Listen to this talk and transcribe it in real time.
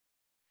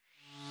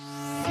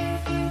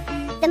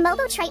The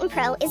Mobo Triton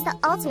Pro is the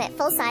ultimate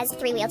full-sized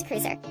three-wheeled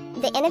cruiser.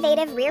 The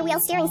innovative rear-wheel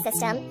steering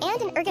system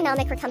and an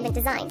ergonomic recumbent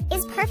design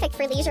is perfect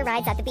for leisure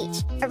rides at the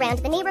beach, around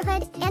the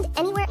neighborhood, and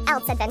anywhere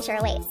else adventure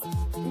awaits.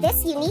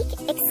 This unique,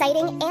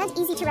 exciting, and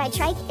easy-to-ride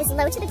trike is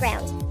low to the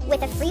ground,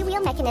 with a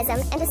freewheel mechanism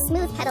and a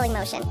smooth pedaling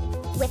motion.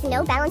 With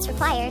no balance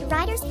required,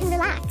 riders can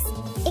relax,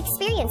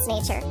 experience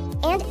nature,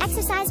 and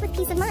exercise with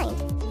peace of mind.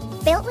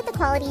 Built with the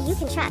quality you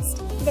can trust,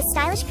 this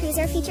stylish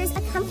cruiser features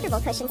a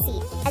comfortable cushion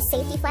seat, a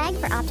safety flag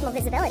for optimal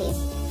visibility,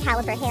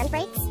 caliper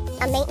handbrakes,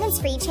 a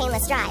maintenance-free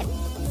chainless drive,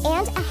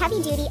 and a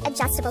heavy-duty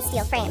adjustable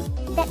steel frame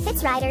that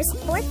fits riders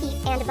 4 feet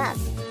and above.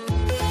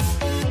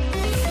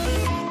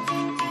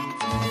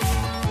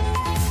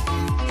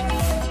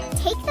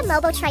 Take the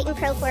Mobo Triton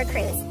Pro for a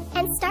cruise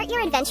and start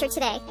your adventure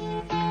today.